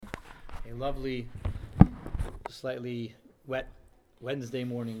A lovely, slightly wet Wednesday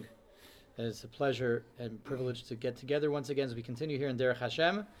morning. It's a pleasure and privilege to get together once again as we continue here in Derech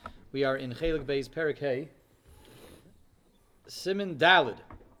Hashem. We are in Chelik Beis Perek Hey, Siman Dalid,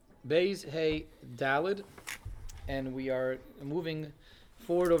 Beis Hey Dalid, and we are moving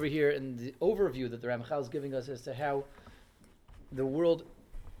forward over here in the overview that the Ramchal is giving us as to how the world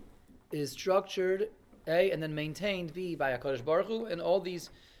is structured, A, and then maintained, B, by HaKadosh Baruch Hu, and all these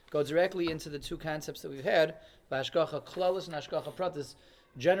go directly into the two concepts that we've had, by Hashgacha Klalis and Hashgacha Pratis,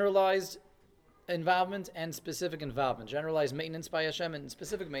 generalized involvement and specific involvement, generalized maintenance by Hashem and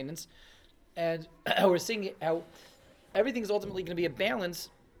specific maintenance, and we're seeing how everything is ultimately going to be a balance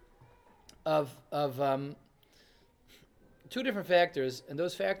of two different factors, and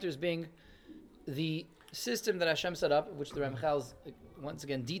those factors being the system that Hashem set up, which the Ramchal is once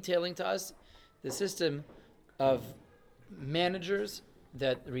again detailing to us, the system of managers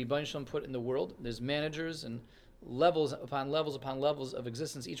that the Rebbeinu Shalom put in the world. There's managers and levels upon levels upon levels of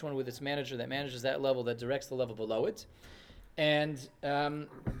existence, each one with its manager that manages that level, that directs the level below it. And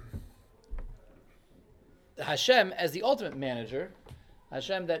Hashem as the ultimate manager,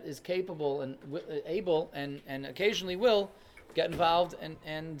 Hashem that is capable and able and occasionally will get involved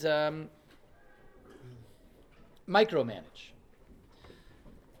and micromanage.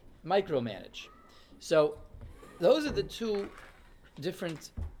 So those are the two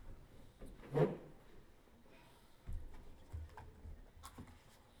different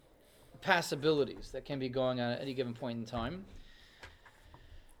possibilities that can be going on at any given point in time.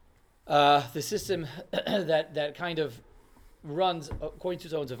 The system that kind of runs according to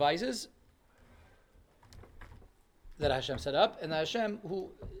its own devices that Hashem set up, and the Hashem who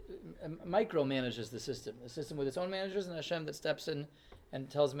micromanages the system with its own managers, and Hashem that steps in and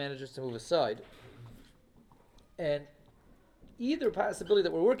tells managers to move aside. And either possibility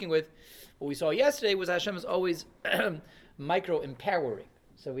that we're working with, what we saw yesterday was Hashem is always micro-empowering.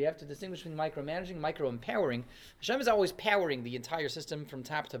 So we have to distinguish between micromanaging and micro-empowering. Hashem is always powering the entire system from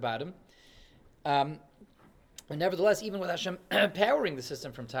top to bottom. And nevertheless, even with Hashem powering the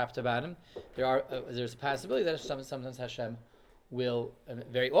system from top to bottom, there's a possibility that sometimes Hashem will,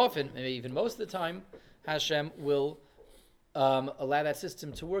 very often, maybe even most of the time, Hashem will allow that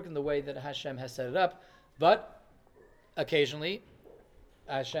system to work in the way that Hashem has set it up. But occasionally,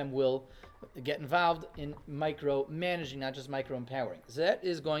 Hashem will get involved in micro-managing, not just micro-empowering. So that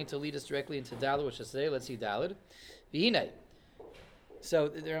is going to lead us directly into Daled, which is today. Let's see Daled. V'hinei. So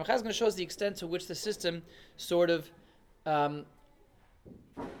the Ramchal is going to show us the extent to which the system sort of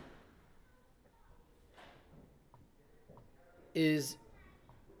is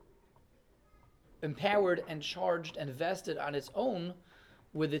empowered and charged and vested on its own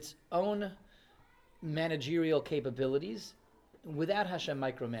with its own managerial capabilities without Hashem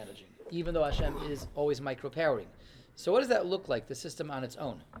micromanaging, even though Hashem is always micropowering. So what does that look like, the system on its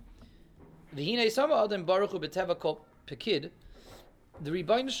own? V'hinei sama adam baruch hu b'teva kol pekid. The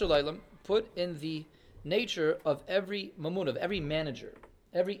Rebbeinu Shalom put in the nature of every mamun, of every manager,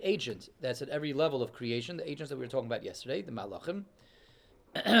 every agent that's at every level of creation, the agents that we were talking about yesterday, the malachim,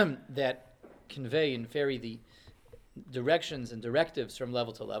 that convey and ferry the directions and directives from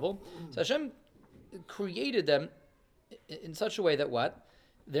level to level. So Hashem created them in such a way that what?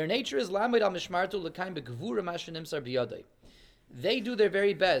 Their nature is lamed al mishmartu l'kaim begvura mashenim sar biyadei. They do their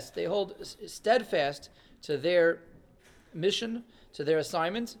very best. They hold steadfast to their mission, to their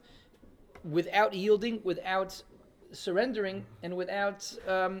assignment, without yielding, without surrendering, and without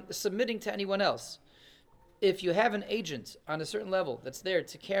submitting to anyone else. If you have an agent on a certain level that's there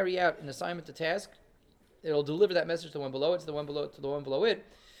to carry out an assignment, a task, it'll deliver that message to the one below it, to the one below it, to the one below it.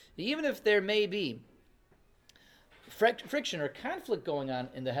 Even if there may be friction or conflict going on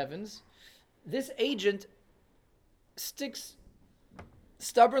in the heavens, this agent sticks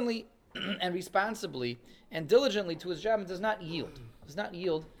stubbornly and responsibly and diligently to his job and does not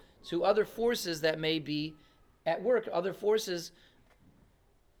yield to other forces that may be at work, other forces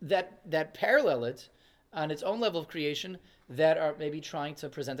that parallel it on its own level of creation that are maybe trying to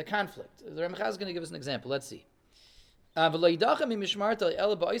present a conflict. The Ramchal is going to give us an example. Let's see.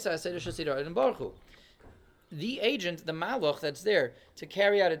 The agent, the malach that's there to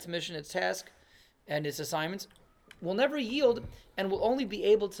carry out its mission, its task, and its assignments, will never yield and will only be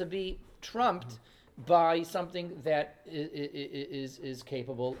able to be trumped by something that is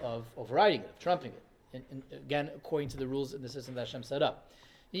capable of overriding it, of trumping it. And again, according to the rules in the system that Hashem set up.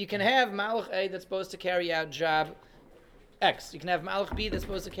 You can have malach A that's supposed to carry out job X. You can have malach B that's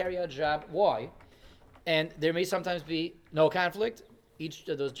supposed to carry out job Y. And there may sometimes be no conflict. Each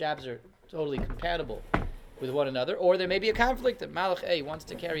of those jobs are totally compatible with one another, or there may be a conflict that Malach A wants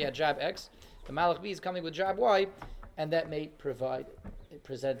to carry out job X, the Malach B is coming with job Y, and that may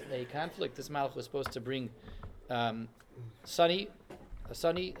present a conflict. This Malach was supposed to bring sunshine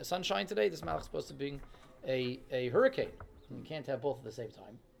today. This Malach is supposed to bring a hurricane. You can't have both at the same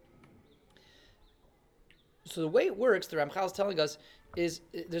time. So the way it works, the Ramchal is telling us, is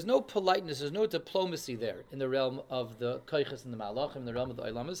there's no politeness, there's no diplomacy there in the realm of the koiches and the malachim, in the realm of the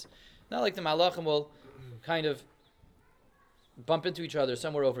ilamas. Not like the malachim will kind of bump into each other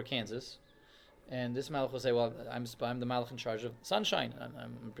somewhere over Kansas, and this malach will say, "Well, I'm the malach in charge of sunshine.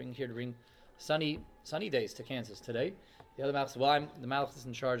 I'm here to bring sunny days to Kansas today." The other malach says, "Well, I'm the malach that's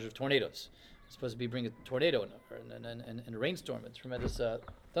in charge of tornadoes. I'm supposed to be bringing a tornado and a rainstorm, a tremendous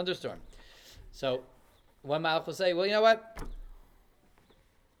thunderstorm." So one malach will say, "Well, you know what?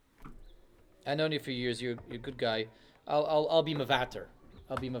 I know you for years. You're a good guy. I'll be mavater.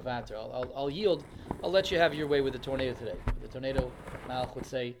 I'll yield. I'll let you have your way with the tornado today." The tornado malach would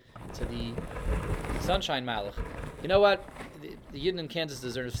say to the sunshine malach, "You know what? The Yidden in Kansas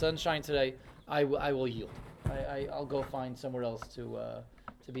deserve sunshine today. I will yield. I'll go find somewhere else to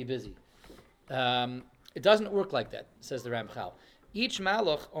be busy." It doesn't work like that, says the Ramchal. Each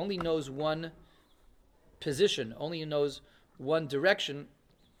malach only knows one position, only knows one direction,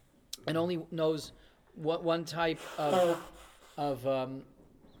 and only knows one type of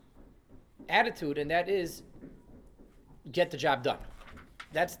attitude, and that is get the job done.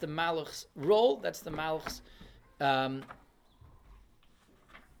 That's the malach's role. That's the malach's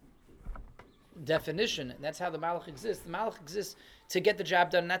definition, and that's how the malach exists. The malach exists to get the job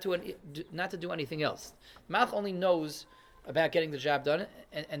done, not to do anything else. The malach only knows about getting the job done,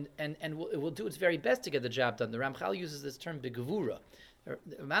 and it will do its very best to get the job done. The Ramchal uses this term begavura.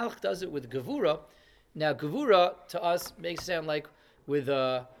 The malach does it with gavura. Now, gavura to us makes it sound like with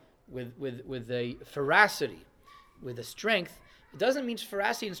a ferocity, with a strength. It doesn't mean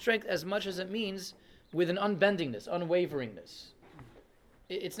ferocity and strength as much as it means with an unbendingness, unwaveringness.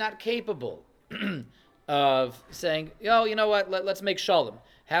 It's not capable of saying, "Oh, you know what? Let's make shalom.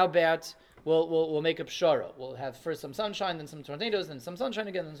 How about we'll make a pshara. We'll have first some sunshine, then some tornadoes, then some sunshine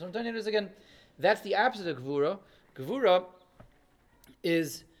again, then some tornadoes again." That's the opposite of gevura. Gevura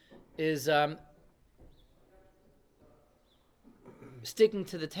is sticking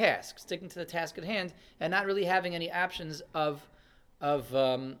to the task at hand, and not really having any options of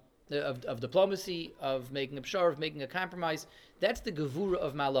diplomacy, of making a pshara, of making a compromise. That's the gevura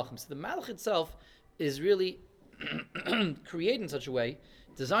of malachim. So the malach itself is really created in such a way,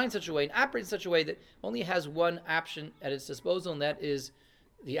 designed in such a way, and operates in such a way that only has one option at its disposal, and that is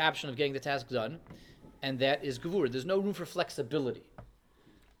the option of getting the task done, and that is gevura. There's no room for flexibility.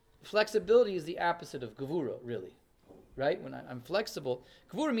 Flexibility is the opposite of gevura, really, right? When I'm flexible,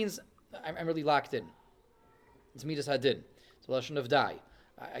 gevura means I'm really locked in. It's midas hadin. It's a lashon of dai.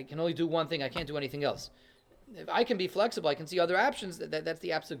 I can only do one thing. I can't do anything else. If I can be flexible, I can see other options. That's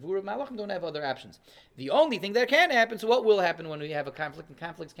the opposite of gevura. Malachim don't have other options. The only thing that can happen, so what will happen when we have a conflict, and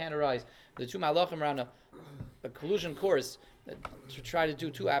conflicts can arise? The two malachim are on a collusion course to try to do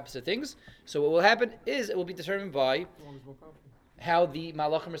two opposite things. So what will happen is it will be determined by how the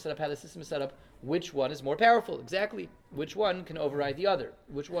malachim are set up, how the system is set up, which one is more powerful, exactly. Which one can override the other,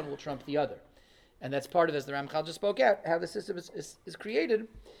 which one will trump the other. And that's part of, as the Ramchal just spoke out, how the system is created,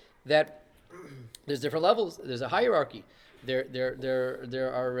 that there's different levels, there's a hierarchy. There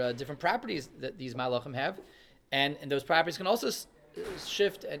are different properties that these malachim have, and those properties can also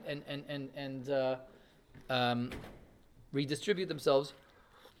shift and redistribute themselves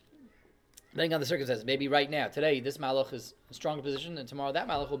depending on the circumstances. Maybe right now, today, this malach is in a stronger position, and tomorrow that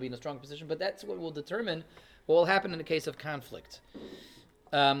malach will be in a stronger position, but that's what will determine what will happen in the case of conflict.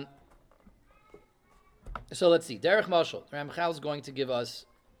 So let's see. Derech Mashal. Ramchal is going to give us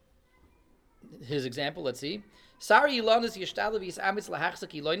his example. Let's see. Sari Ilanis Yishtalavis Amitz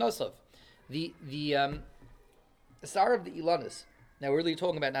Lahachsak Iloi Nosov. The Sar of the Ilanis. Now we're really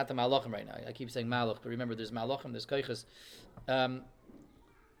talking about not the Malachim right now. I keep saying Malach, but remember there's Malachim, there's Koiches.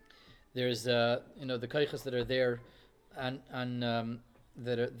 There's the Koiches that are there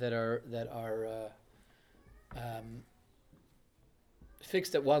that are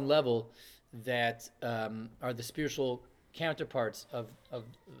fixed at one level, that are the spiritual counterparts of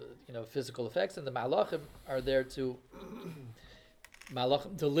physical effects, and the malachim are there to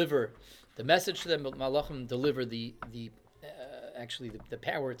malachim deliver the message to them. But malachim deliver the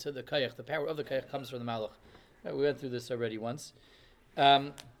power to the koyach. The power of the koyach comes from the malach. Right, we went through this already once.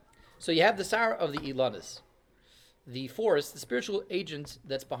 So you have the sar of the ilanis, the force, the spiritual agent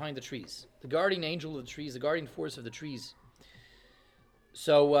that's behind the trees, the guardian angel of the trees, the guardian force of the trees.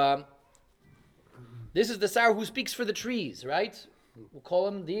 So This is the Sar who speaks for the trees, right? We'll call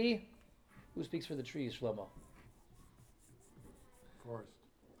him the... Who speaks for the trees, Shlomo? Forest.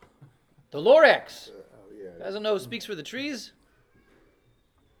 The Lorax. Yeah. Doesn't know who speaks for the trees?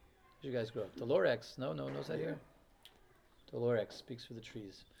 Did you guys grow up? The Lorax. No that here? The Lorax speaks for the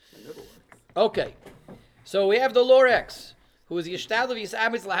trees. Okay. So we have the Lorax, who is Yishtadlav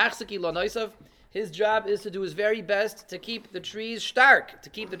Yisamitz Lahachsiki Lanoisav. His job is to do his very best to keep the trees stark, to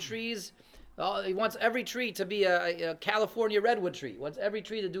keep the trees... he wants every tree to be a California redwood tree. He wants every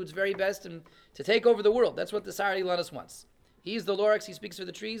tree to do its very best and to take over the world. That's what the Sar Ilanis wants. He's the Lorax. He speaks for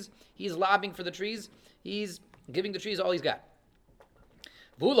the trees. He's lobbying for the trees. He's giving the trees all he's got.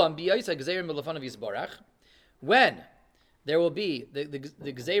 When there will be,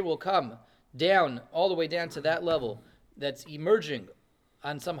 the Gzeir will come down, all the way down to that level that's emerging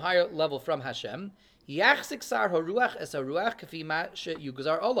on some higher level from Hashem, the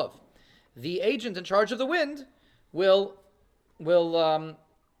agent in charge of the wind will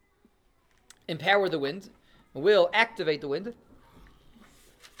empower the wind, will activate the wind,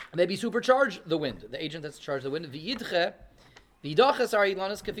 maybe supercharge the wind. The agent that's in charge of the wind,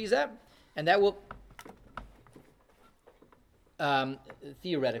 and that will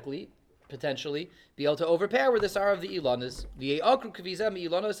theoretically, potentially, be able to overpower the Sar of the Ilanis. The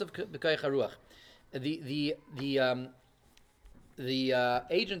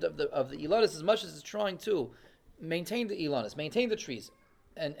agent of the Ilanis, as much as it's trying to maintain the Ilanis, maintain the trees,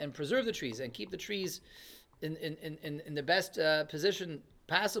 and preserve the trees, and keep the trees in the best position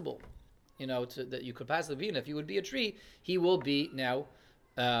possible, that you could possibly be in. If you would be a tree, he will be now,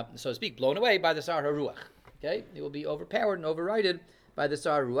 so to speak, blown away by the Sar HaRuach. Okay, he will be overpowered and overridden by the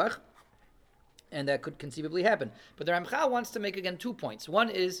Sar HaRuach, and that could conceivably happen. But the Ramchal wants to make again 2 points.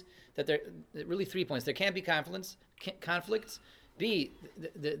 One is that there really 3 points. There can't be conflicts. B,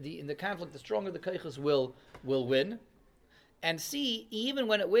 in the conflict, the stronger the kaichas will win, and C, even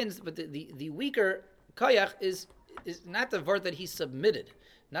when it wins, but the weaker kayach is not the vart that he submitted,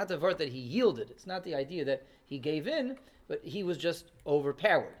 not the vart that he yielded. It's not the idea that he gave in, but he was just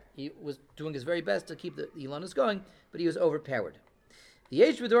overpowered. He was doing his very best to keep the Ilanis going, but he was overpowered. The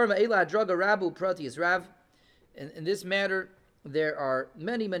Eish V'dorma Eila Draga Rabu Prati is Rav. In this matter, there are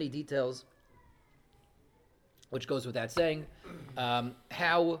many, many details, which goes without saying,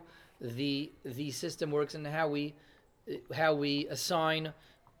 how the system works and how we assign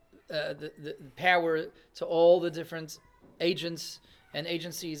the power to all the different agents and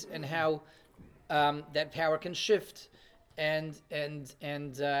agencies, and how that power can shift, and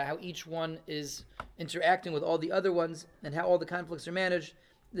how each one is interacting with all the other ones, and how all the conflicts are managed.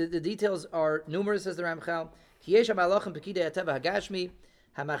 The details are numerous, says the Ramchal.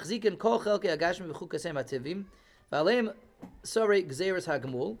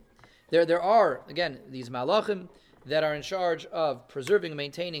 There are, again, these malachim that are in charge of preserving and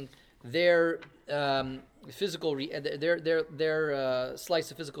maintaining their physical, their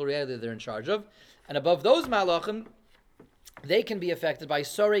slice of physical reality that they're in charge of, and above those malachim, they can be affected by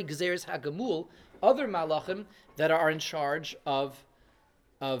sorei gzeres hagamul, other malachim that are in charge of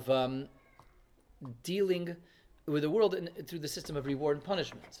dealing with the world through the system of reward and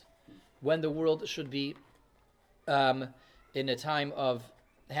punishment. When the world should be in a time of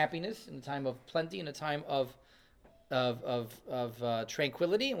happiness, in a time of plenty, in a time of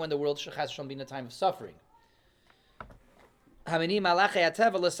tranquility, and when the world should be in a time of suffering.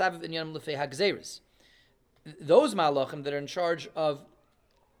 Those malachim that are in charge of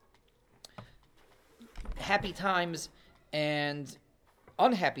happy times and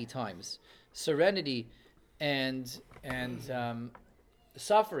unhappy times, serenity and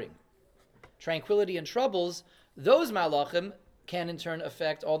suffering, tranquility and troubles, those malachim can in turn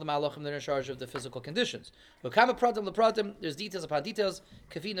affect all the malachim that are in charge of the physical conditions. There's details upon details.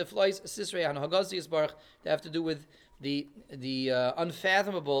 Kafina flies, Sisrei and Hagazi Baruch, that have to do with the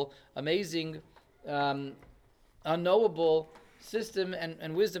unfathomable, amazing, unknowable system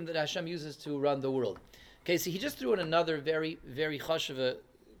and wisdom that Hashem uses to run the world. Okay, so he just threw in another very, very chashuva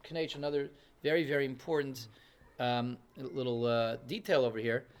knech, another very, very important little detail over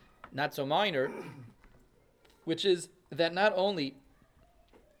here, not so minor, which is that not only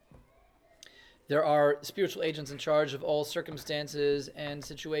there are spiritual agents in charge of all circumstances and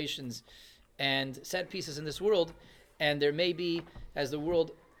situations and set pieces in this world, and there may be, as the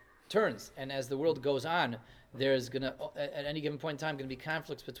world turns and as the world goes on, there's going to, at any given point in time, going to be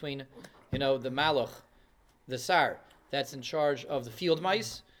conflicts between, the malach, the sar, that's in charge of the field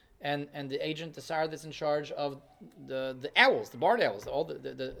mice, and the agent, the sar, that's in charge of the owls, the barn owls.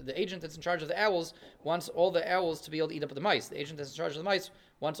 The agent that's in charge of the owls wants all the owls to be able to eat up the mice. The agent that's in charge of the mice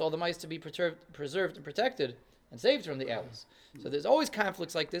wants all the mice to be preserved and protected and saved from the owls. So there's always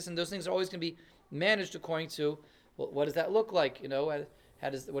conflicts like this, and those things are always going to be managed according to, well, what does that look like?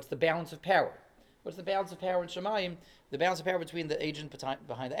 What's the balance of power? What's the balance of power in Shemayim? The balance of power between the agent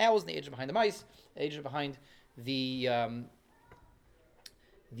behind the owls and the agent behind the mice, the agent behind the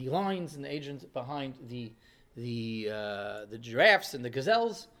lions and the agent behind the giraffes and the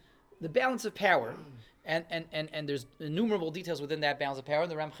gazelles. The balance of power, and there's innumerable details within that balance of power.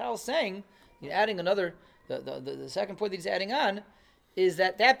 And the Ramchal is saying, adding another, the second point that he's adding on, is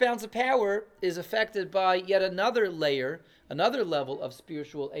that balance of power is affected by yet another layer, another level of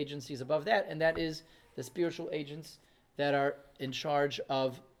spiritual agencies above that, and that is the spiritual agents that are in charge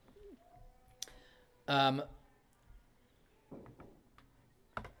of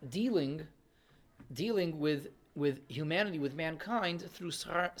dealing with humanity, with mankind, through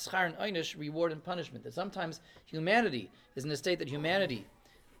schar and einish, reward and punishment. That sometimes humanity is in a state that humanity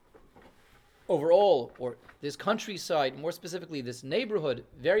overall, or this countryside, more specifically this neighborhood,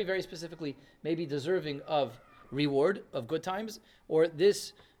 very, very specifically, may be deserving of reward, of good times, or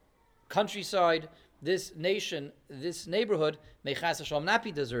this countryside, this nation, this neighborhood may chas v'shalom not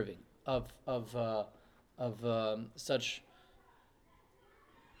be deserving of such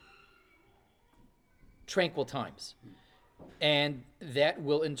tranquil times, and that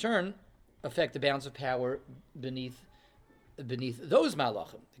will in turn affect the balance of power beneath those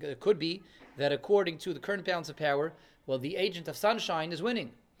malachim. It could be that according to the current balance of power, well, the agent of sunshine is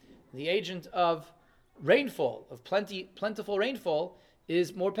winning. The agent of rainfall, of plentiful rainfall,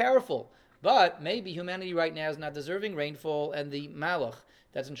 is more powerful. But maybe humanity right now is not deserving rainfall, and the malach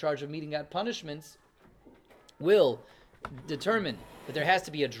that's in charge of meting out punishments will determine that there has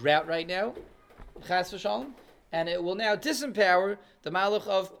to be a drought right now, chas v'shalom, and it will now disempower the malach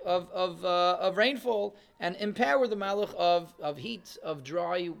of rainfall and empower the malach of heat, of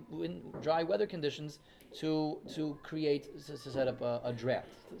dry weather conditions to set up a drought.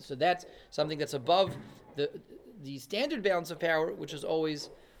 So that's something that's above the standard balance of power, which is always,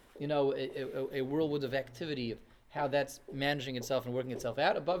 a whirlwind of activity of how that's managing itself and working itself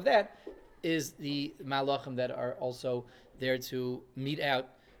out. Above that is the malachim that are also there to mete out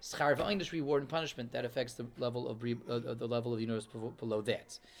schar v'einish, reward and punishment that affects the level of the universe below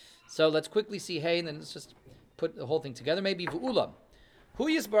that. So let's quickly see hey, and then let's just put the whole thing together. Maybe v'ulam. Hu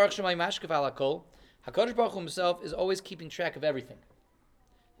yisbarach shemay mashkav ala kol. HaKadosh Baruch Hu himself is always keeping track of everything.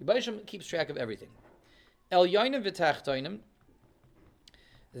 Yibashim keeps track of everything. El yoinim v'tachtoinim.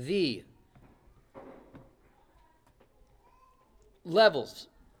 The levels,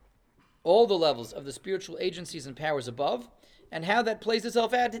 all the levels of the spiritual agencies and powers above, and how that plays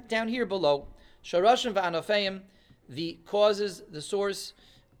itself out down here below. Sharashim va'anofeim, the causes, the source,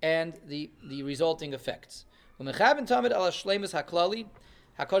 and the resulting effects. U'mechaben tamid ala shleimus haklali,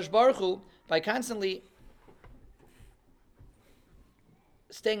 HaKadosh Baruch Hu, by constantly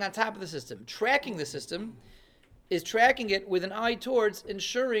staying on top of the system, tracking the system, is tracking it with an eye towards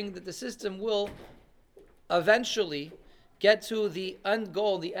ensuring that the system will eventually get to the end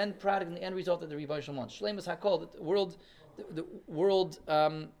goal, the end product, and the end result that the Rebbe Hashem wants. Shleimus hakol, the world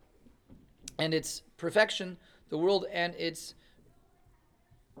and its perfection, the world and its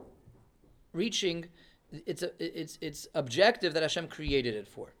reaching its objective that Hashem created it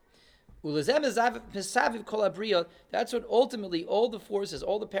for. That's what ultimately all the forces,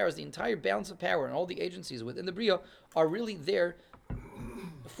 all the powers, the entire balance of power, and all the agencies within the Bria are really there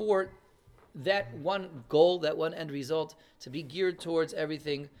for that one goal, that one end result, to be geared towards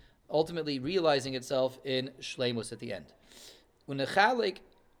everything, ultimately realizing itself in shleimus at the end.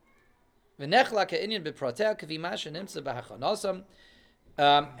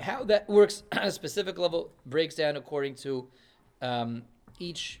 How that works on a specific level breaks down according to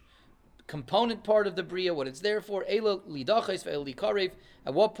each component part of the Bria, what it's there for. At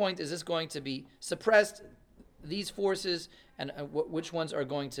what point is this going to be suppressed, these forces, and which ones are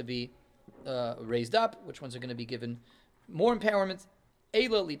going to be raised up, which ones are going to be given more empowerment,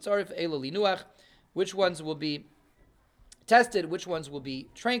 which ones will be tested, which ones will be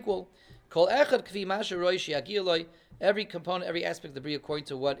tranquil. Every component, every aspect of the Bria according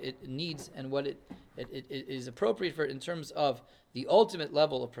to what it needs and what it is appropriate for in terms of the ultimate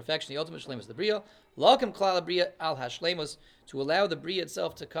level of perfection, the ultimate shleimus of the Bria. Lakim klal Bria al hashleimus, to allow the Bria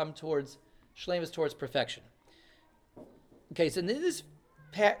itself to come towards shleimus, towards perfection. Okay, so in this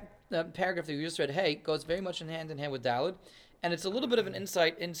paragraph that we just read, hey, goes very much hand in hand with Daled, and it's a little bit of an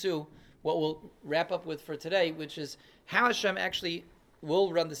insight into what we'll wrap up with for today, which is how Hashem actually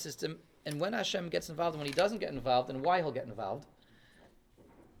will run the system, and when Hashem gets involved and when he doesn't get involved, and why he'll get involved.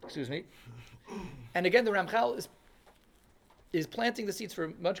 Excuse me. And again, the Ramchal is is planting the seeds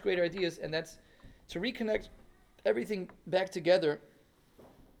for much greater ideas, and that's to reconnect everything back together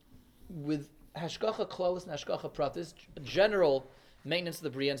with hashgacha klalis and hashgacha pratis, general maintenance of the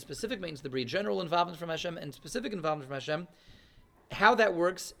bria and specific maintenance of the bria, general involvement from Hashem and specific involvement from Hashem, how that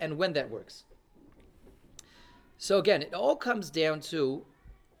works and when that works. So again, it all comes down to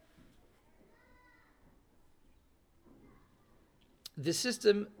the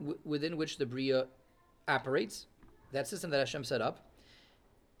system within which the bria operates, that system that Hashem set up,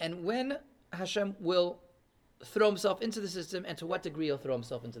 and when Hashem will throw himself into the system, and to what degree he'll throw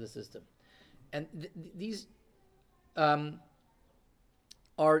himself into the system. And these are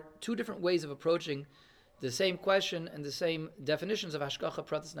two different ways of approaching the same question and the same definitions of hashgacha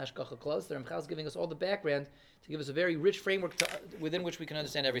pratis and hashgacha klaus. The Ramchal is giving us all the background to give us a very rich framework within which we can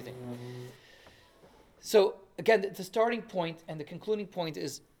understand everything. So again, the starting point and the concluding point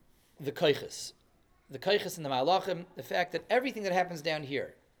is the koiches. The koiches and the malachim, the fact that everything that happens down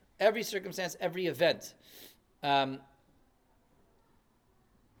here, every circumstance, every event,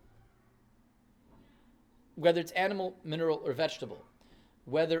 whether it's animal, mineral, or vegetable,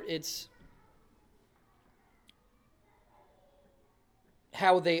 whether it's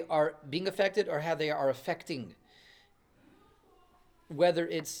how they are being affected or how they are affecting, whether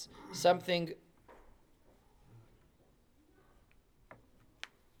it's something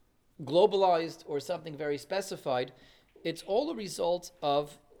globalized or something very specified, it's all a result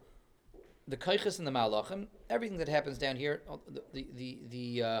of the koiches and the malachim. Everything that happens down here,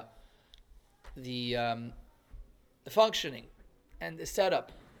 the functioning and the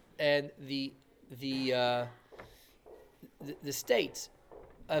setup and the state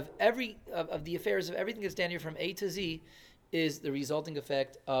of the affairs of everything that's down here from A to Z is the resulting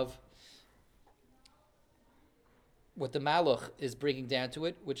effect of what the malach is bringing down to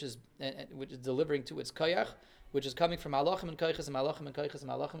it, which is delivering to its koyach, which is coming from malachim and koyches and malachim and koyches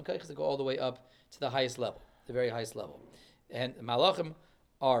and malachim and koyches that go all the way up to the highest level, the very highest level. And malachim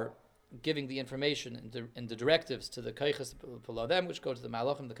are giving the information and the directives to the koyches below them, which go to the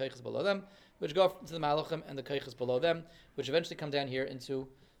malachim, the koyches below them, which go to the malachim and the koyches below them, which eventually come down here into,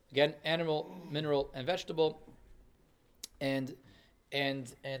 again, animal, mineral, and vegetable, and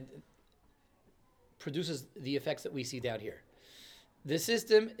produces the effects that we see down here. The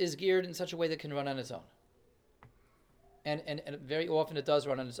system is geared in such a way that it can run on its own. And very often it does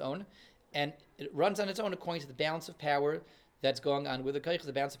run on its own. And it runs on its own according to the balance of power that's going on with the koich,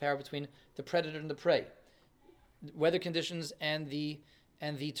 the balance of power between the predator and the prey, weather conditions and the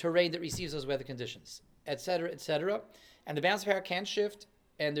terrain that receives those weather conditions, etc., etc. And the balance of power can shift,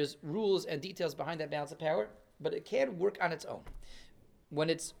 and there's rules and details behind that balance of power, but it can work on its own. When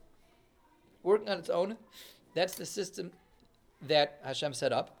it's working on its own, that's the system that Hashem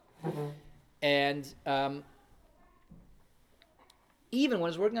set up. Mm-hmm. And even when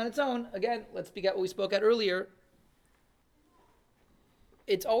it's working on its own, again, let's speak out what we spoke at earlier,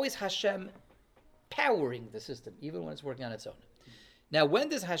 it's always Hashem powering the system, even when it's working on its own. Now, when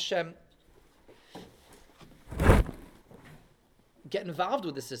does Hashem get involved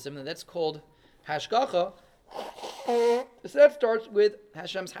with the system, and that's called hashgacha? So that starts with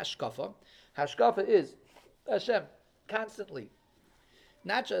Hashem's hashkafa. Hashkafa is Hashem constantly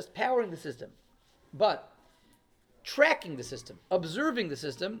not just powering the system, but tracking the system, observing the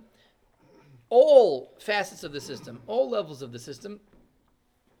system, all facets of the system, all levels of the system,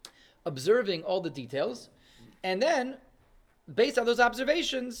 observing all the details, and then, based on those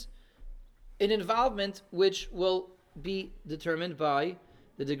observations, an involvement which will be determined by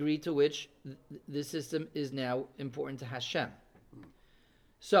the degree to which the system is now important to Hashem.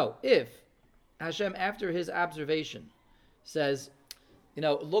 So, if Hashem, after his observation, says,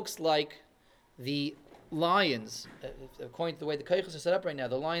 it looks like the lions, according to the way the koiches are set up right now,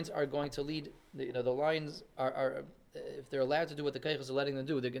 the lions are going to lead, the lions are if they're allowed to do what the koiches are letting them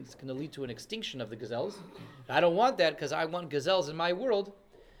do, they're going to lead to an extinction of the gazelles. I don't want that because I want gazelles in my world.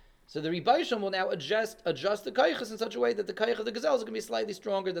 So the Rebbe Shem will now adjust the koiches in such a way that the koich of the gazelles are going to be slightly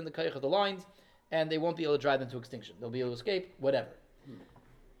stronger than the koich of the lions, and they won't be able to drive them to extinction. They'll be able to escape, whatever.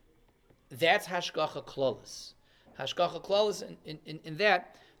 That's hashgacha klalis. Hashgacha klalis, in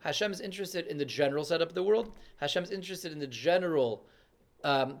that, Hashem is interested in the general setup of the world. Hashem is interested in the general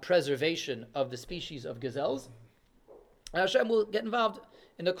preservation of the species of gazelles. And Hashem will get involved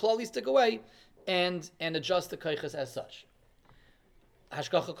in the klalistic way and adjust the koiches as such.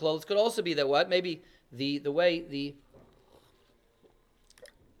 Hashgacha klalis could also be that what? Maybe the way the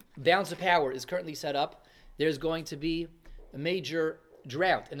balance of power is currently set up, there's going to be a major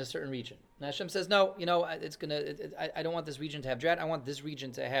drought in a certain region. And Hashem says, no, I don't want this region to have drought. I want this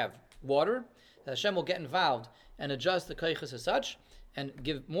region to have water. that Hashem will get involved and adjust the koiches as such, and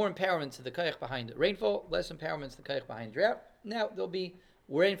give more empowerment to the koich behind rainfall, less empowerment to the koich behind drought. Now there'll be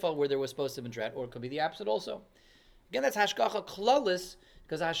rainfall where there was supposed to have been drought, or it could be the opposite also. Again, that's hashgacha klalis,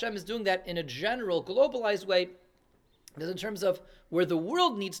 because Hashem is doing that in a general, globalized way. Because in terms of where the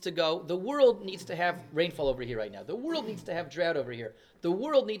world needs to go, the world needs to have rainfall over here right now. The world needs to have drought over here. The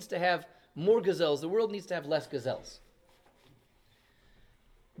world needs to have more gazelles. The world needs to have less gazelles.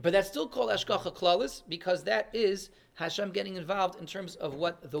 But that's still called hashgacha klalis, because that is Hashem getting involved in terms of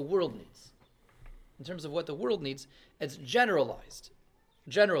what the world needs. In terms of what the world needs, it's generalized.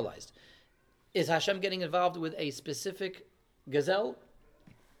 Generalized. Is Hashem getting involved with a specific gazelle?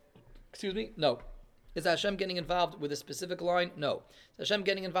 Excuse me? No. Is Hashem getting involved with a specific line? No. Is Hashem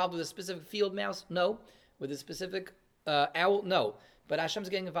getting involved with a specific field mouse? No. With a specific owl? No. But Hashem's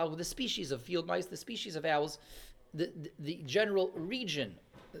getting involved with the species of field mice, the species of owls, the general region.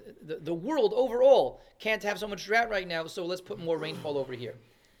 The world overall can't have so much drought right now, so let's put more rainfall over here.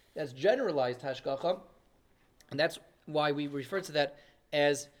 That's generalized hashgacha, and that's why we refer to that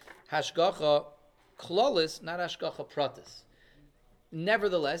as hashgacha klalis, not hashgacha pratis.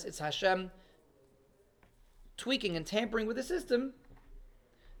 Nevertheless, it's Hashem tweaking and tampering with a system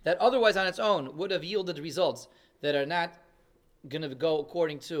that otherwise on its own would have yielded results that are not going to go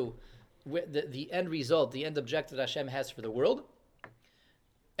according to the end result, the end objective that Hashem has for the world.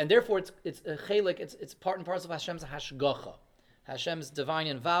 And therefore, it's a chelik, it's part and parcel of Hashem's hashgacha, Hashem's divine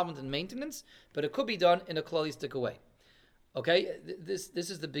involvement and maintenance, but it could be done in a klalistic way. Okay, this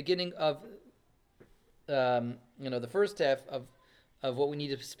is the beginning of the first half of what we need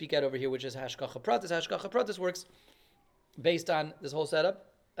to speak out over here, which is hashgacha pratis. Hashgacha pratis works based on this whole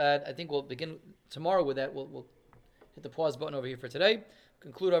setup. I think we'll begin tomorrow with that. We'll hit the pause button over here for today,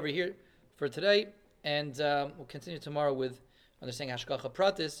 conclude over here for today, and we'll continue tomorrow with understanding hashgacha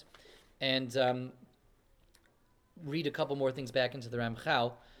pratis, and read a couple more things back into the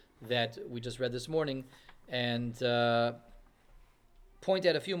Ramchal that we just read this morning, and point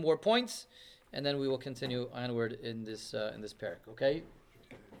out a few more points, and then we will continue onward in this parak. Okay,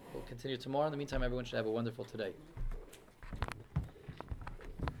 we'll continue tomorrow. In the meantime, everyone should have a wonderful today.